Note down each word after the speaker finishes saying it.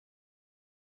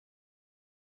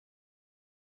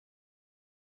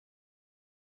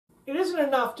it isn't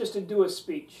enough just to do a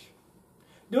speech.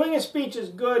 Doing a speech is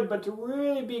good, but to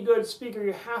really be a good speaker,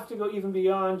 you have to go even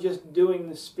beyond just doing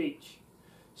the speech.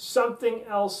 Something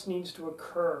else needs to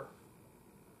occur.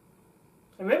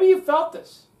 And maybe you felt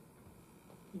this.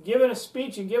 You've given a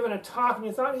speech, you've given a talk, and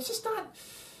you thought,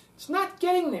 it's not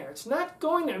getting there. It's not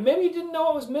going there. Maybe you didn't know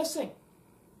what was missing.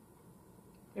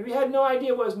 Maybe you had no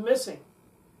idea what was missing.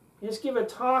 You just give a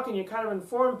talk and you kind of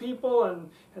inform people and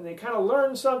they kind of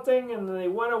learned something and they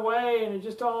went away and it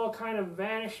just all kind of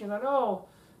vanished. And you thought, oh,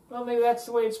 well, maybe that's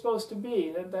the way it's supposed to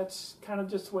be. That's kind of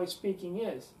just the way speaking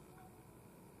is.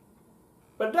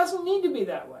 But it doesn't need to be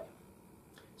that way.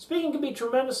 Speaking can be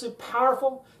tremendously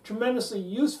powerful, tremendously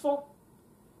useful,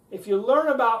 if you learn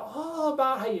all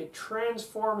about how you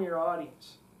transform your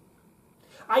audience.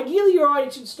 Ideally, your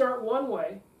audience should start one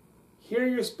way, hear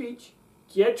your speech,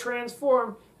 get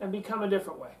transformed, and become a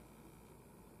different way.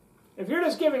 If you're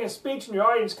just giving a speech and your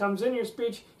audience comes in your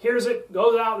speech, hears it,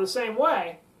 goes out the same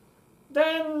way,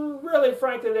 then really,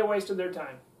 frankly, they wasted their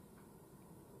time.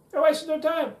 They wasted their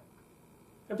time.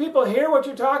 If people hear what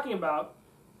you're talking about,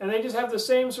 and they just have the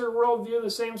same sort of worldview, the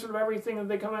same sort of everything that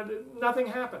they come out, nothing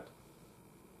happened.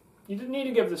 You didn't need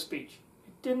to give the speech.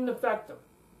 It didn't affect them.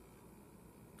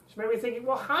 So maybe thinking,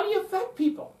 well, how do you affect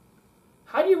people?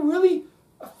 How do you really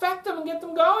affect them and get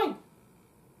them going?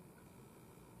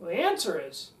 Well, the answer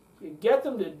is you get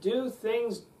them to do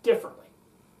things differently.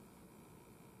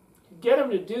 You get them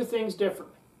to do things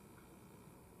differently.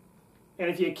 And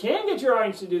if you can get your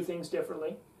audience to do things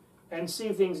differently and see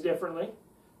things differently,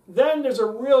 then there's a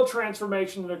real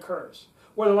transformation that occurs,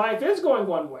 where the life is going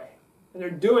one way, and they're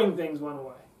doing things one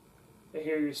way. They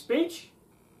hear your speech,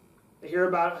 they hear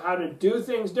about how to do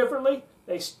things differently,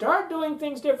 they start doing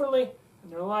things differently,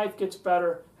 and their life gets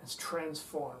better and it's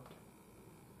transformed.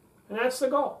 And that's the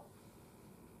goal.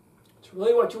 It's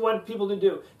really what you want people to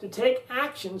do, to take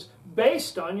actions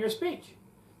based on your speech,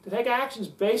 to take actions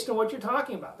based on what you're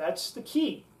talking about. That's the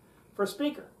key for a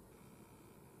speaker.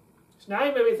 So now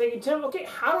you may be thinking, Tim, okay,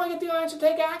 how do I get the audience to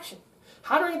take action?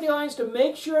 How do I get the audience to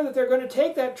make sure that they're going to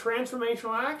take that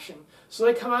transformational action so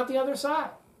they come out the other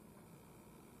side?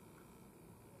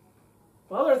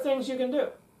 Well, there are things you can do.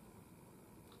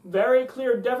 Very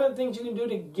clear, definite things you can do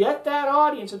to get that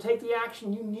audience to take the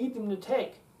action you need them to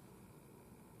take.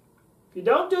 If you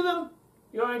don't do them,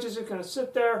 the audience is just going to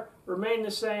sit there, remain the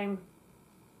same.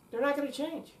 They're not going to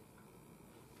change.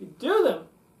 If you do them,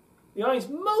 the audience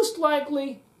most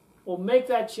likely will make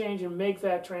that change and make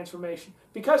that transformation.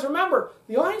 Because remember,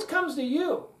 the audience comes to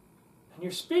you, and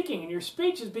you're speaking, and your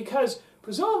speech is because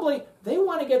presumably they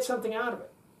want to get something out of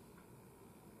it.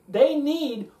 They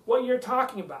need what you're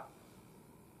talking about.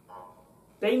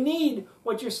 They need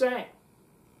what you're saying.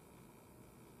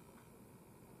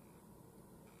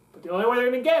 But the only way they're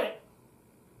going to get it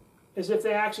is if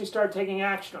they actually start taking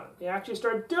action on it. They actually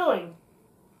start doing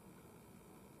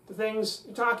the things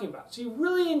you're talking about. So you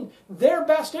really, in their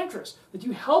best interest, that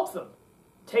you help them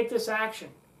take this action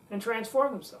and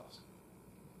transform themselves.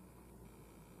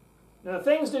 Now, the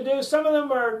things to do, some of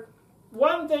them are,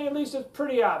 one thing at least is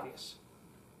pretty obvious.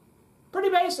 Pretty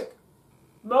basic.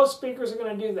 Most speakers are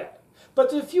going to do that. But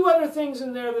there's a few other things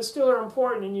in there that still are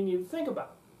important and you need to think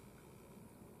about.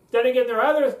 Then again, there are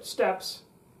other steps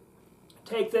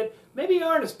to take that maybe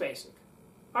aren't as basic,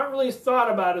 aren't really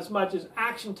thought about as much as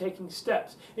action-taking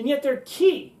steps. And yet they're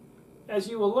key, as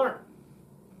you will learn.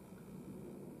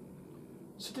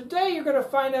 So today you're going to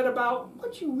find out about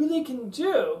what you really can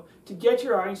do to get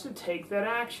your audience to take that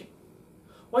action.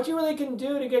 What you really can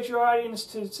do to get your audience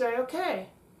to say, okay,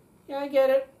 yeah, I get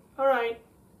it. All right,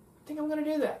 I think I'm going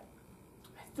to do that.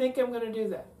 I think I'm going to do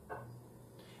that. And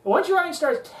once your audience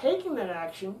starts taking that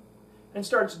action and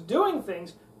starts doing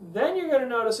things, then you're going to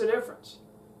notice a difference.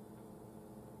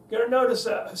 You're going to notice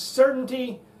a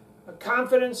certainty, a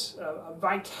confidence, a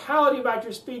vitality about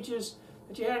your speeches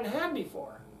that you hadn't had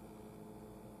before.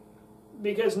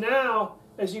 Because now,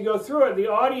 as you go through it, the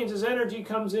audience's energy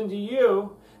comes into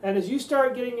you, and as you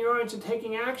start getting your audience to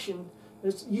taking action,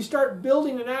 you start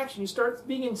building an action. You start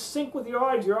being in sync with your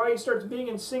audience starts being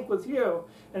in sync with you,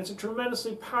 and it's a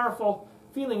tremendously powerful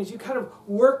feeling as you kind of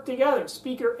work together,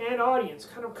 speaker and audience,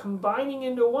 kind of combining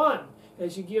into one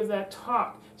as you give that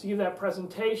talk, as you give that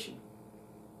presentation.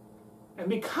 And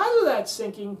because of that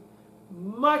syncing,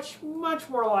 much, much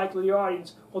more likely the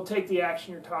audience will take the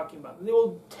action you're talking about. They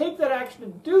will take that action to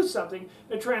do something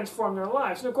to transform their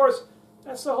lives. And of course,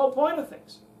 that's the whole point of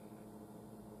things.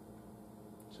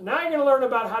 So now you're going to learn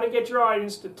about how to get your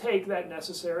audience to take that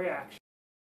necessary action.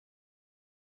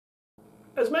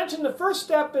 As mentioned, the first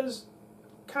step is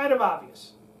kind of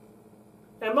obvious.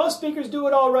 And most speakers do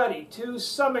it already to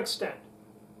some extent.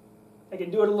 They can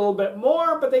do it a little bit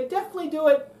more, but they definitely do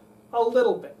it a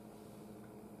little bit.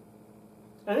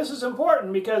 And this is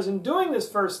important because in doing this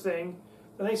first thing,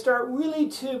 then they start really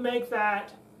to make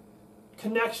that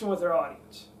connection with their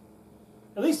audience.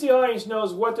 At least the audience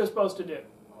knows what they're supposed to do.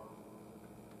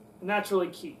 And that's really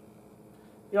key.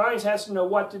 The audience has to know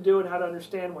what to do and how to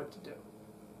understand what to do.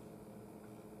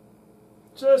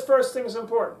 So this first thing is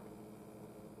important.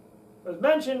 As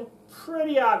mentioned,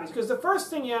 pretty obvious, because the first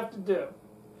thing you have to do,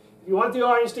 if you want the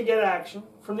audience to get action,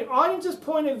 from the audience's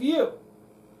point of view,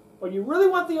 what you really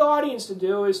want the audience to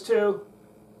do is to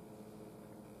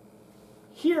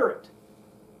hear it.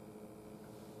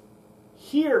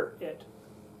 Hear it.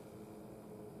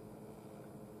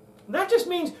 And that just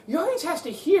means your audience has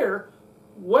to hear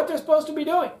what they're supposed to be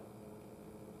doing.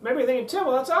 Maybe you're thinking, Tim,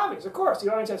 well, that's obvious. Of course,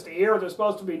 the audience has to hear what they're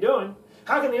supposed to be doing.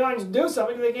 How can the audience do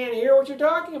something if they can't hear what you're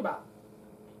talking about?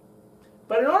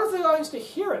 But in order for the audience to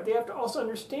hear it, they have to also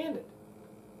understand it.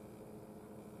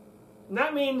 And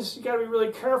that means you've got to be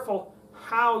really careful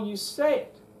how you say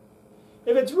it.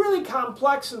 If it's really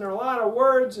complex and there are a lot of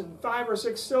words and 5 or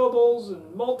 6 syllables and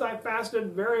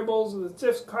multifaceted variables and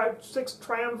the six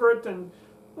triumvirate and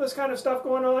this kind of stuff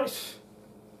going on, your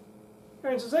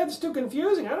audience says, that's too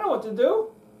confusing. I don't know what to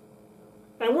do.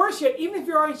 And worse yet, even if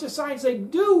your audience decides they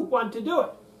do want to do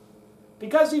it,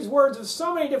 because these words have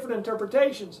so many different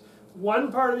interpretations,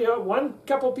 one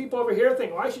couple people over here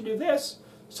think, well, I should do this.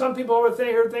 Some people over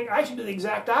here think, I should do the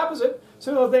exact opposite.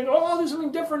 Some people think, oh, I'll do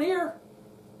something different here.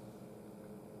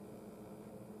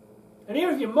 And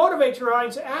even if you motivate your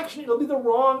audience to action, it'll be the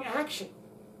wrong action.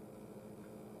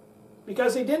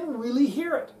 Because they didn't really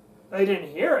hear it. They didn't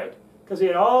hear it because they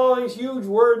had all these huge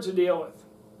words to deal with.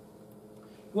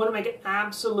 You want to make it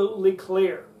absolutely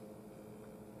clear.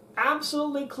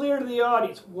 Absolutely clear to the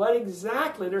audience what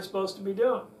exactly they're supposed to be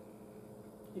doing.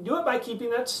 You do it by keeping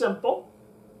that simple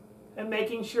and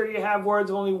making sure you have words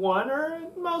of only 1 or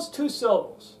at most 2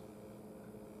 syllables.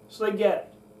 So they get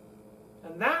it.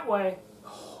 And that way, the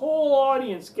whole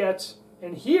audience gets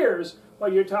and hears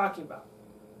what you're talking about.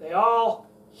 They all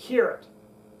hear it.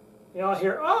 They all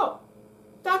hear, oh,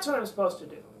 that's what I'm supposed to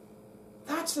do.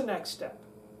 That's the next step.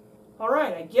 All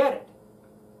right, I get it.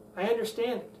 I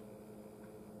understand it.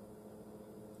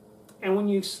 And when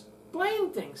you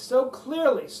explain things so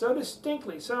clearly, so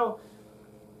distinctly, so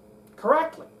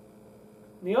correctly,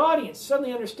 the audience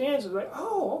suddenly understands it, like,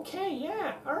 oh, okay,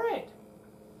 yeah, all right.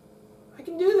 I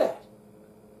can do that.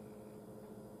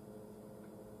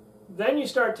 Then you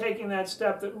start taking that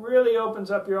step that really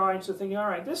opens up your audience to thinking, all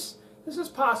right, this is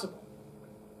possible.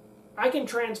 I can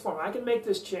transform. I can make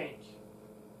this change.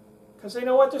 Because they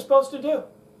know what they're supposed to do.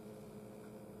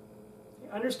 They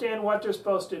understand what they're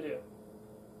supposed to do.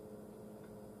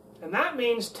 And that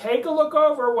means take a look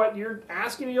over what you're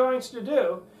asking the audience to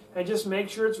do and just make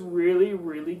sure it's really,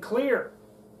 really clear.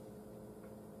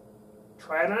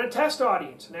 Try it on a test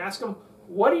audience and ask them,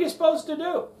 what are you supposed to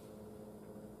do?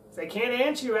 If they can't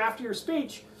answer you after your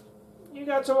speech, you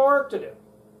got some work to do.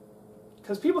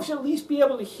 Because people should at least be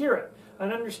able to hear it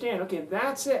and understand, okay,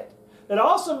 that's it. That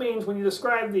also means when you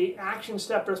describe the action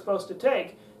step they're supposed to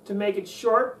take, to make it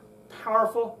short,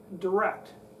 powerful,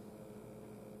 direct.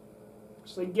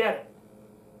 So they get it.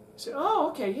 Say, oh,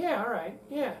 okay, yeah, all right,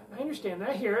 yeah, I understand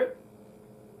that, I hear it.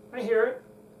 I hear it.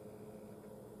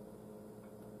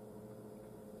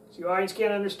 So your audience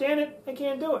can't understand it, they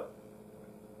can't do it.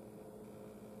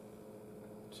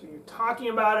 So you're talking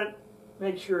about it,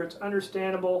 make sure it's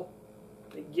understandable,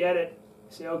 they get it,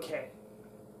 say, okay.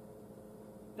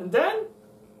 And then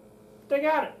they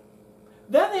got it.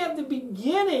 Then they have the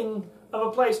beginning of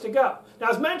a place to go. Now,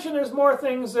 as mentioned, there's more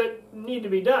things that need to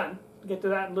be done. We'll get to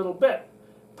that in a little bit.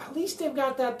 But at least they've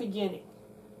got that beginning.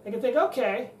 They can think,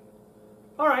 okay,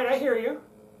 all right, I hear you.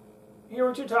 I hear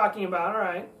what you're talking about, all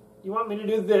right. You want me to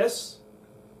do this.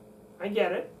 I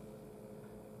get it.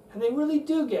 And they really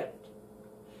do get it.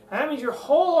 And that means your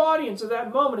whole audience at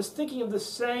that moment is thinking of the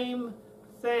same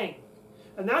thing.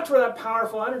 And that's where that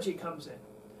powerful energy comes in.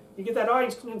 You get that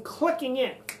audience clicking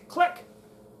in. Click.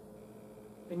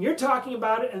 And you're talking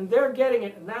about it, and they're getting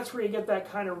it, and that's where you get that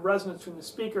kind of resonance from the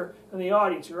speaker and the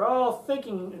audience. You're all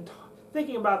thinking and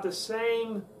thinking about the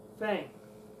same thing.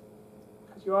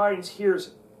 Because your audience hears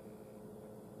it.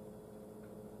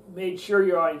 You made sure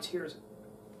your audience hears it.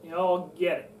 You all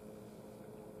get it.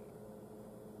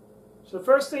 So the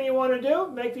first thing you want to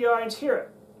do, make the audience hear it.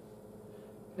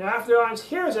 Now after the audience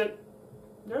hears it,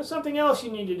 there's something else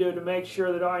you need to do to make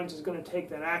sure that the audience is going to take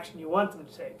that action you want them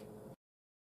to take.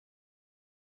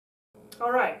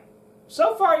 All right,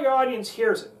 so far your audience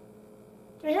hears it.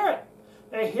 They hear it.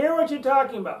 They hear what you're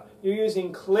talking about. You're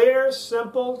using clear,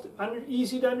 simple,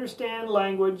 easy to understand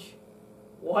language.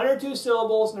 one or two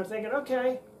syllables, and they're thinking,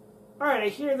 okay, all right, I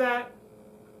hear that.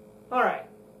 All right,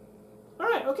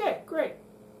 okay, great.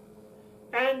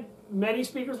 And many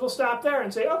speakers will stop there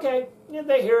and say, okay, yeah,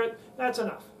 they hear it, that's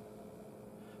enough.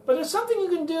 But there's something you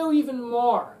can do even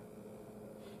more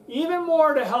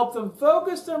to help them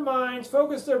focus their minds,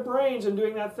 focus their brains in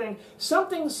doing that thing.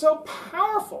 Something so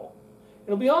powerful,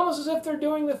 it'll be almost as if they're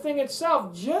doing the thing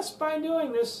itself just by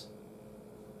doing this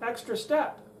extra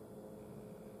step.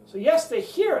 So yes, they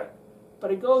hear it,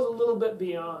 but it goes a little bit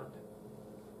beyond.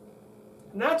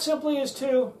 And that simply is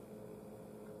to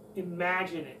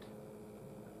imagine it.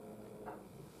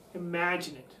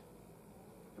 Imagine it.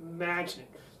 Imagine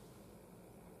it.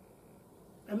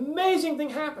 Amazing thing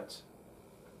happens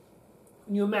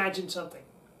when you imagine something.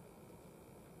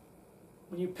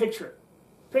 When you picture it.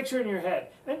 Picture it in your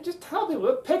head. And just tell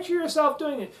people, picture yourself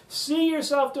doing it. See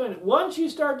yourself doing it. Once you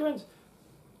start doing it,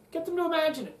 get them to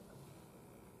imagine it.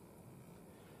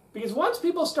 Because once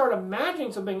people start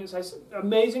imagining something, as I said,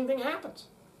 amazing thing happens.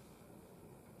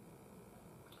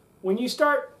 When you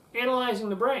start analyzing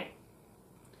the brain,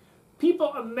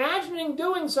 people imagining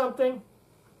doing something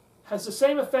has the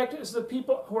same effect as the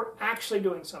people who are actually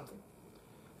doing something.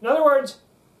 In other words,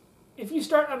 if you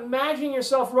start imagining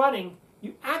yourself running,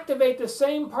 you activate the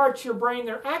same parts of your brain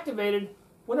that are activated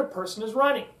when a person is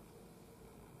running.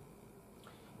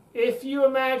 If you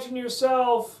imagine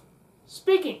yourself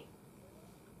speaking,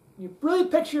 you really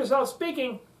picture yourself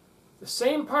speaking, the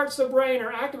same parts of the brain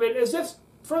are activated as if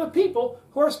for the people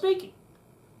who are speaking.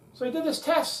 So he did this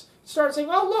test, started saying,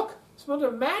 oh look, supposed to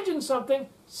imagine something,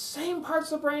 same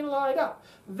parts of the brain light up.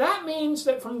 That means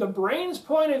that from the brain's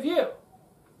point of view,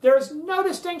 there is no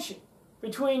distinction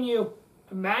between you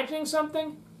imagining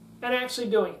something and actually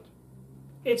doing it.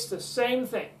 It's the same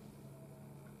thing.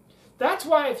 That's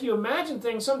why if you imagine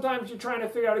things, sometimes you're trying to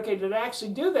figure out, okay, did I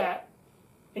actually do that?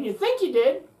 And you think you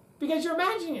did because you're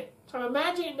imagining it. So I'm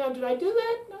imagining it now, did I do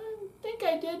that? I think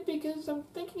I did because I'm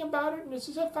thinking about it and it's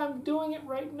as if I'm doing it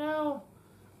right now.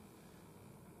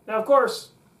 Now, of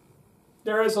course,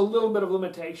 there is a little bit of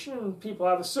limitation, and people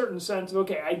have a certain sense of,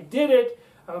 okay, I did it,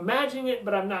 I'm imagining it,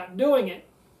 but I'm not doing it.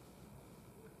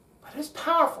 But it's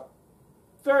powerful,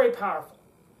 very powerful.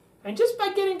 And just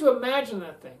by getting to imagine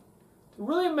that thing, to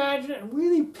really imagine it and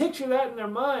really picture that in their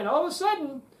mind, all of a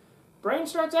sudden, brain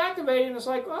starts activating, and it's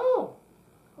like, oh,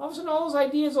 all of a sudden all those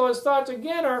ideas, all those thoughts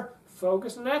again are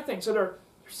focused on that thing. So they're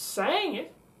saying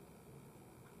it.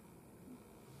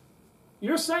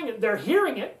 You're saying it, they're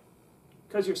hearing it,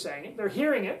 because you're saying it, they're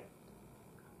hearing it.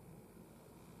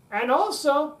 And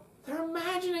also, they're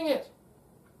imagining it.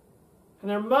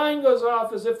 And their mind goes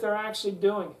off as if they're actually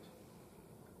doing it.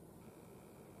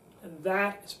 And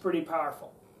that is pretty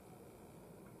powerful.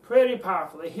 Pretty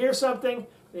powerful. They hear something,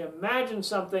 they imagine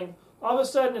something, all of a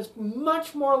sudden it's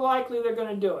much more likely they're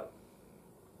going to do it.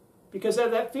 Because they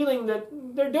have that feeling that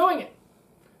they're doing it.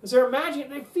 As they're imagining it,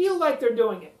 they feel like they're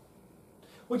doing it.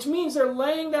 Which means they're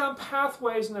laying down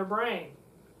pathways in their brain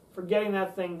for getting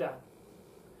that thing done.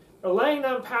 They're laying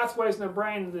down pathways in their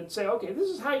brain that say, okay, this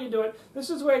is how you do it. This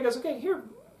is the way it goes. Okay, here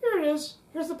it is.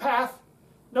 Here's the path.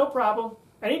 No problem.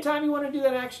 Anytime you want to do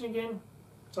that action again,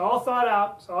 it's all thought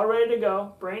out. It's all ready to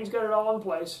go. Brain's got it all in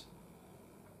place.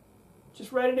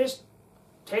 Just ready to just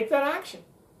take that action.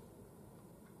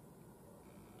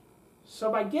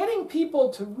 So by getting people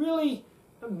to really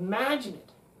imagine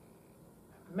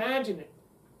it,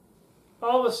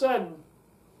 all of a sudden,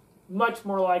 much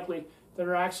more likely that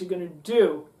they're actually going to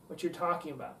do what you're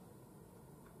talking about.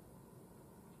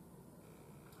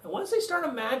 And once they start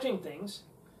imagining things,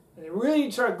 and they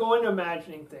really start going to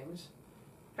imagining things,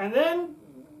 and then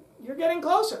you're getting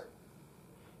closer.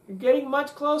 You're getting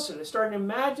much closer. They're starting to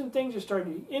imagine things, you're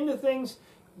starting to be into things.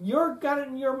 You've got it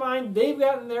in your mind, they've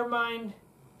got it in their mind.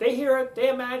 They hear it, they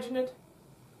imagine it.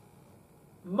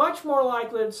 Much more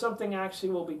likely that something actually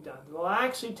will be done. They'll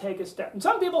actually take a step. And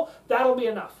some people, that'll be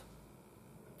enough.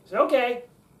 Say, okay,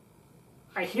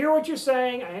 I hear what you're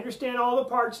saying. I understand all the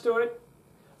parts to it.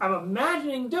 I'm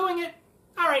imagining doing it.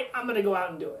 All right, I'm going to go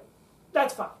out and do it.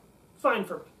 That's fine. Fine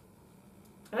for me.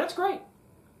 And that's great.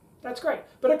 That's great.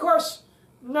 But of course,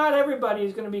 not everybody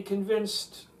is going to be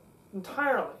convinced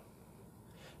entirely.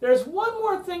 There's one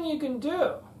more thing you can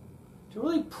do to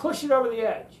really push it over the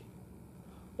edge.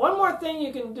 One more thing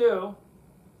you can do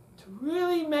to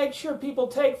really make sure people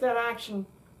take that action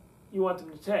you want them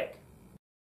to take.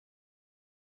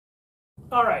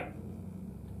 All right,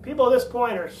 people at this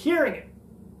point are hearing it.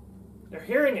 They're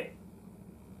hearing it.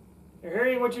 They're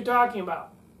hearing what you're talking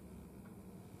about.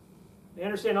 They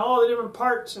understand all the different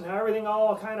parts and how everything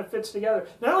all kind of fits together.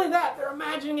 Not only that, they're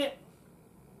imagining it.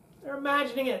 They're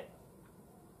imagining it.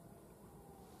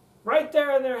 right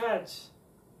there in their heads.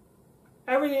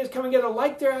 Everything is coming together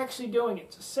like they're actually doing it.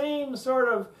 It's the same sort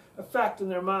of effect in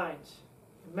their minds.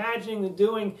 Imagining the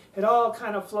doing, it all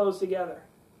kind of flows together.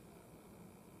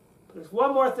 But there's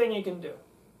one more thing you can do.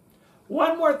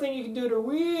 One more thing you can do to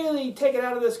really take it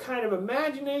out of this kind of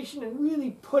imagination and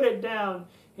really put it down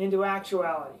into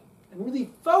actuality. And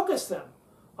really focus them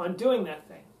on doing that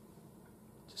thing.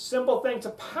 It's a simple thing. It's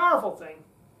a powerful thing.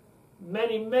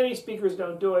 Many, many speakers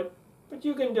don't do it. But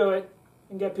you can do it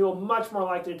and get people much more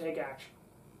likely to take action.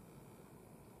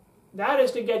 That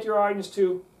is to get your audience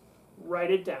to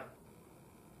write it down.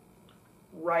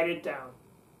 Write it down.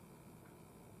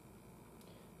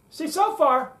 See, so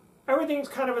far, everything's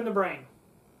kind of in the brain.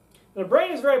 The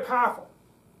brain is very powerful.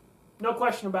 No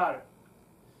question about it.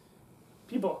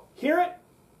 People hear it,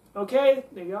 okay?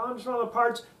 They go on some other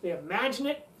parts. They imagine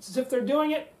it. It's as if they're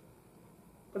doing it.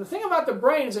 But the thing about the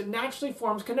brain is it naturally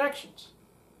forms connections.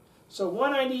 So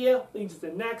one idea leads to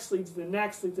the next, leads to the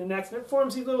next, leads to the next, and it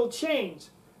forms these little chains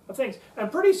of things. And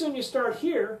pretty soon you start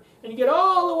here, and you get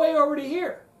all the way over to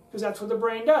here, because that's what the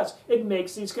brain does. It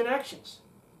makes these connections,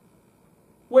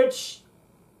 which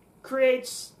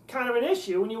creates kind of an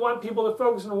issue when you want people to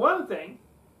focus on one thing,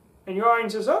 and your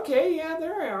audience says, okay, yeah,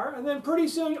 there they are. And then pretty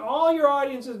soon all your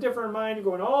audience is different in mind. You're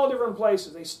going all different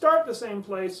places. They start the same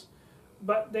place,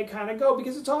 but they kind of go,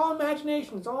 because it's all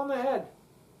imagination. It's all in the head.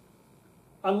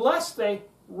 Unless they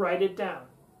write it down.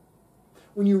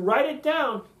 When you write it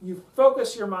down, you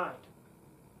focus your mind.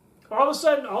 All of a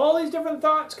sudden, all these different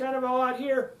thoughts kind of all out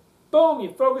here, boom,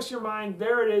 you focus your mind.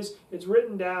 There it is. It's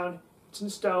written down. It's in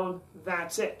stone.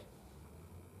 That's it.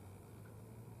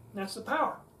 That's the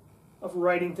power of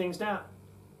writing things down.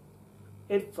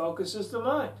 It focuses the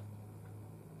mind.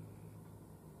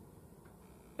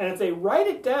 And if they write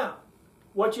it down,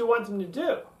 what you want them to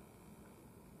do,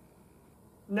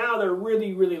 now they're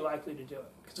really, really likely to do it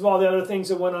because of all the other things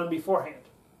that went on beforehand.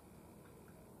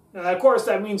 Now, of course,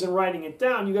 that means in writing it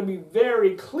down, you've got to be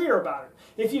very clear about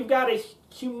it. If you've got a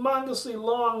humongously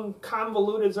long,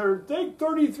 convoluted, take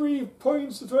 33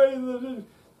 points to try the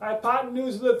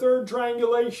hypotenuse of the third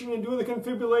triangulation and do the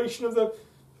confibulation of the...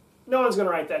 No one's going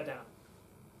to write that down.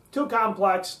 Too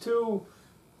complex, too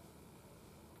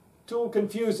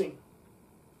confusing.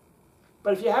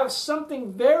 But if you have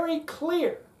something very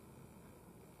clear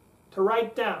to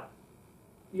write down,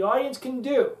 the audience can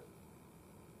do,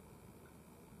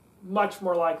 much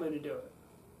more likely to do it.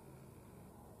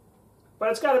 But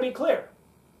it's got to be clear.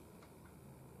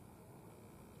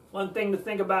 One thing to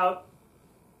think about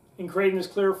in creating this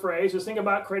clear phrase is think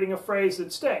about creating a phrase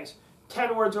that stays.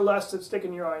 10 words or less that stick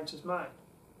in your audience's mind.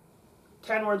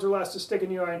 10 words or less to stick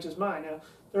in your audience's mind. Now,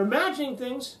 they're imagining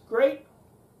things, great.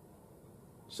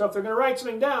 So if they're going to write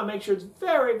something down, make sure it's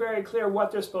very, very clear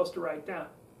what they're supposed to write down.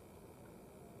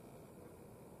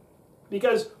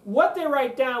 Because what they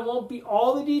write down won't be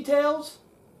all the details,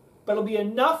 but it'll be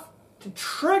enough to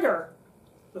trigger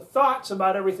the thoughts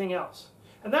about everything else.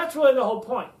 And that's really the whole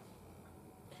point.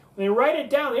 When they write it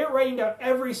down, they aren't writing down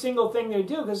every single thing they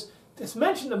do, because, as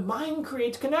mentioned, the mind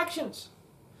creates connections.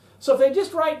 So if they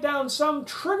just write down some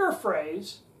trigger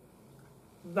phrase,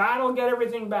 that'll get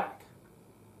everything back.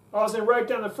 Or as they write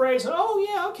down the phrase, and, oh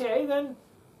yeah, okay, then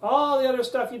all the other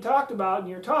stuff you talked about in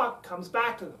your talk comes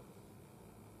back to them.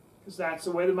 Because that's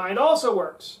the way the mind also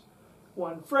works.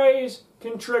 One phrase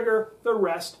can trigger the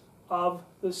rest of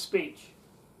the speech.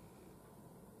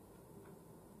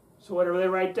 So whatever they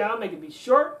write down, make it be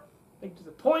short, make it to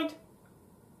the point,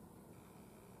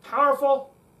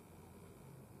 powerful.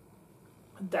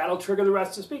 That'll trigger the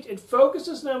rest of the speech. It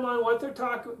focuses them on what they're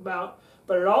talking about,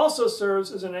 but it also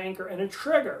serves as an anchor and a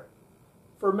trigger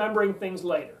for remembering things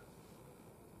later.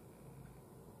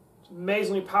 It's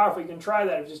amazingly powerful. You can try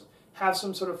that if you just have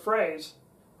some sort of phrase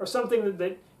or something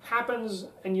that happens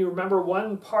and you remember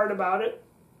one part about it.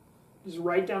 Just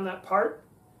write down that part,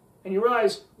 and you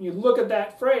realize when you look at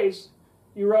that phrase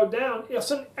you wrote down,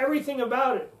 everything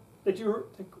about it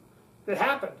that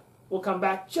happened will come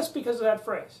back just because of that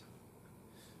phrase.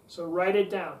 So write it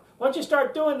down. Once you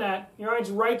start doing that, your audience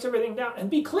writes everything down. And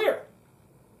be clear.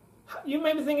 You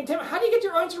may be thinking, Tim, how do you get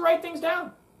your audience to write things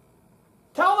down?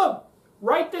 Tell them,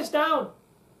 write this down.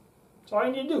 That's all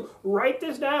you need to do. Write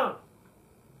this down.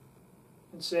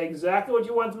 And say exactly what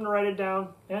you want them to write it down,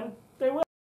 and they will.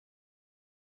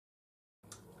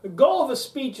 The goal of a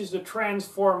speech is to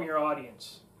transform your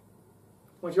audience.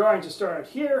 Once your audience is started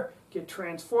here, get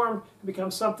transformed, and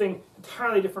become something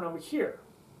entirely different over here.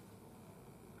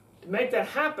 To make that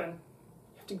happen,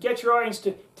 you have to get your audience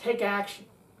to take action.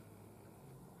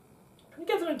 To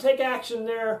get them to take action,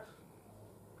 there are a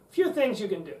few things you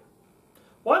can do.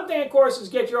 One thing, of course, is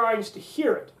get your audience to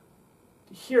hear it.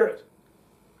 to hear it.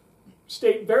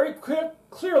 State very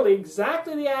clearly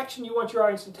exactly the action you want your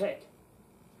audience to take.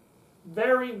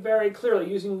 Very, very clearly,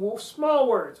 using small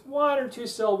words, 1 or 2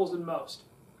 syllables at most.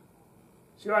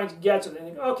 So your audience gets it. They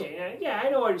think, okay, yeah, I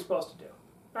know what you're supposed to do.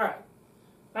 All right.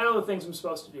 I know the things I'm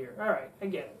supposed to do here. All right, I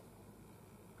get it.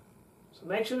 So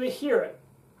make sure they hear it.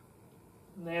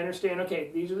 And they understand,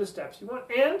 okay, these are the steps you want.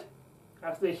 And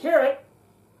after they hear it,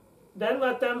 then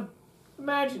let them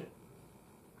imagine it.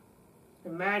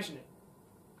 Imagine it.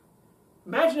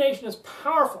 Imagination is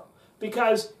powerful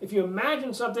because if you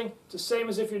imagine something, it's the same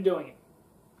as if you're doing it.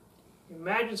 You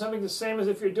imagine something the same as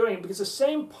if you're doing it because the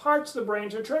same parts of the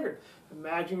brains are triggered.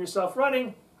 Imagine yourself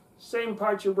running, same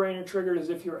parts of your brain are triggered as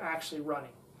if you're actually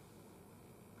running.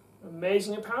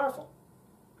 Amazingly powerful.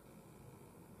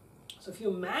 So if you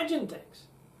imagine things,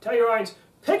 tell your audience,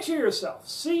 picture yourself,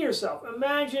 see yourself,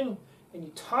 imagine, and you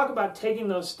talk about taking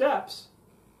those steps,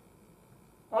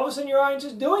 all of a sudden your audience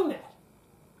is doing that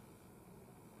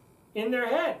in their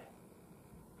head.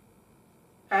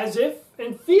 As if,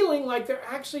 and feeling like they're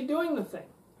actually doing the thing.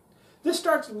 This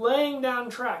starts laying down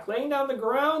track, laying down the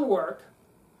groundwork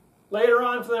later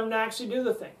on for them to actually do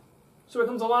the thing. So it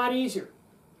becomes a lot easier.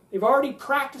 They've already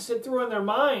practiced it through in their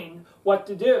mind what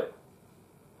to do.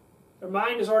 Their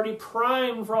mind is already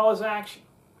primed for all this action.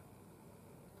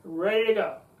 Ready to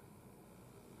go.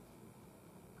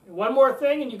 And one more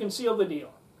thing and you can seal the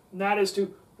deal. And that is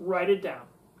to write it down.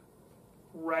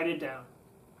 Write it down.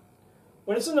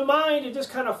 When it's in the mind, it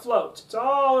just kind of floats. It's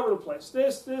all over the place.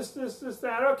 This,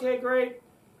 that. Okay, great.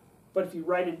 But if you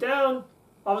write it down,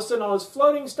 all of a sudden all this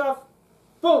floating stuff,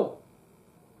 boom,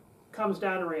 comes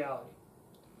down to reality.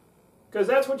 Because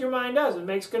that's what your mind does. It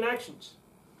makes connections.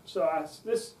 So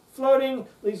this floating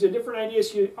leads to different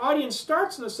ideas. Your audience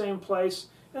starts in the same place,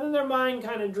 and then their mind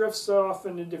kind of drifts off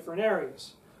into different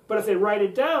areas. But if they write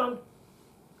it down,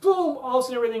 boom, all of a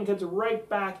sudden everything gets right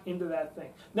back into that thing.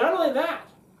 Not only that,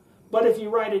 but if you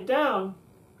write it down,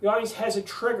 the audience has a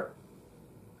trigger.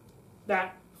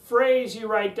 That phrase you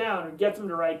write down, or get them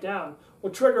to write down, will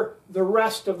trigger the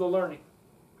rest of the learning.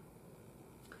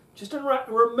 Just in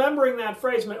remembering that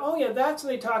phrase, oh yeah, that's what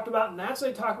they talked about, and that's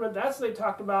what they talked about, that's what they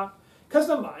talked about, because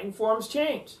the mind forms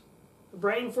change. The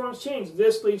brain forms change.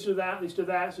 This leads to that, leads to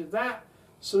that, leads to that.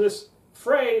 So this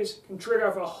phrase can trigger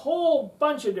off a whole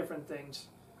bunch of different things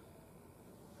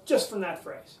just from that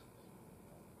phrase.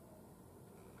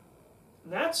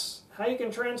 And that's how you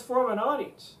can transform an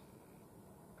audience.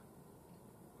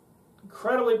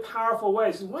 Incredibly powerful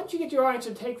ways. And once you get your audience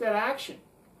to take that action,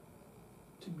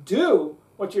 to do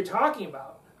what you're talking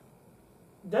about,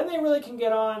 then they really can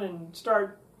get on and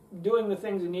start doing the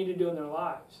things they need to do in their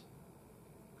lives.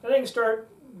 Then they can start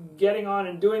getting on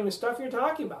and doing the stuff you're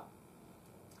talking about.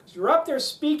 Because you're up there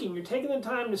speaking, you're taking the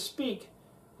time to speak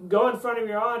and go in front of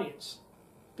your audience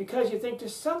because you think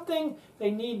there's something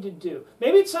they need to do.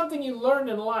 Maybe it's something you learned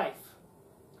in life.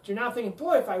 But you're now thinking,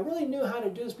 boy, if I really knew how to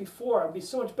do this before, I'd be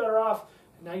so much better off.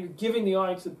 And now you're giving the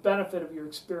audience the benefit of your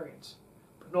experience.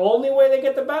 But the only way they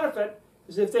get the benefit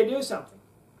is if they do something.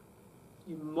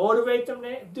 You motivate them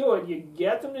to do it. You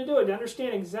get them to do it. They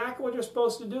understand exactly what they're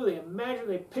supposed to do. They imagine,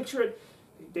 they picture it,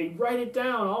 they write it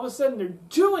down. All of a sudden, they're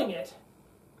doing it.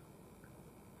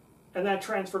 And that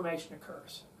transformation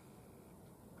occurs.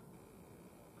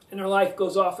 And their life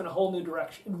goes off in a whole new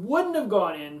direction. It wouldn't have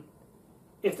gone in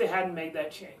if they hadn't made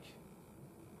that change.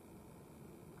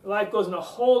 Their life goes in a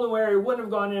whole new area. It wouldn't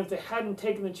have gone in if they hadn't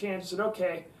taken the chance and said,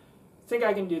 okay, I think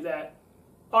I can do that.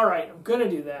 All right, I'm going to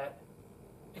do that.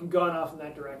 And gone off in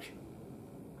that direction.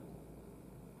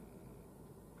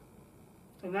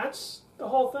 And that's the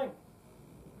whole thing.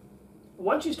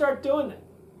 Once you start doing that,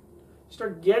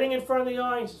 start getting in front of the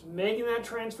audience, making that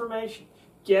transformation,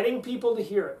 getting people to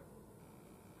hear it.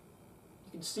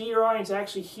 You can see your audience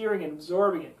actually hearing it,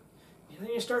 absorbing it. And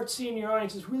then you start seeing your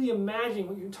audience is really imagining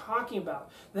what you're talking about.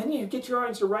 And then you get your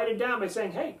audience to write it down by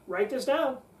saying, hey, write this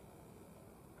down.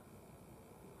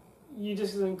 You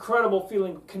just have an incredible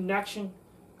feeling of connection,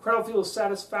 incredible feeling of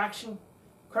satisfaction,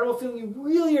 incredible feeling you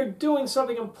really are doing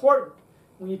something important.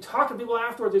 When you talk to people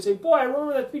afterwards, they say, boy, I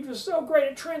remember that speech was so great,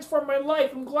 it transformed my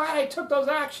life, I'm glad I took those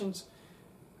actions.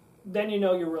 Then you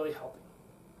know you're really helping.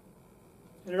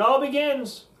 And it all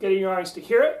begins getting your audience to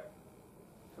hear it,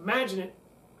 imagine it,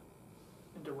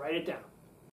 and to write it down.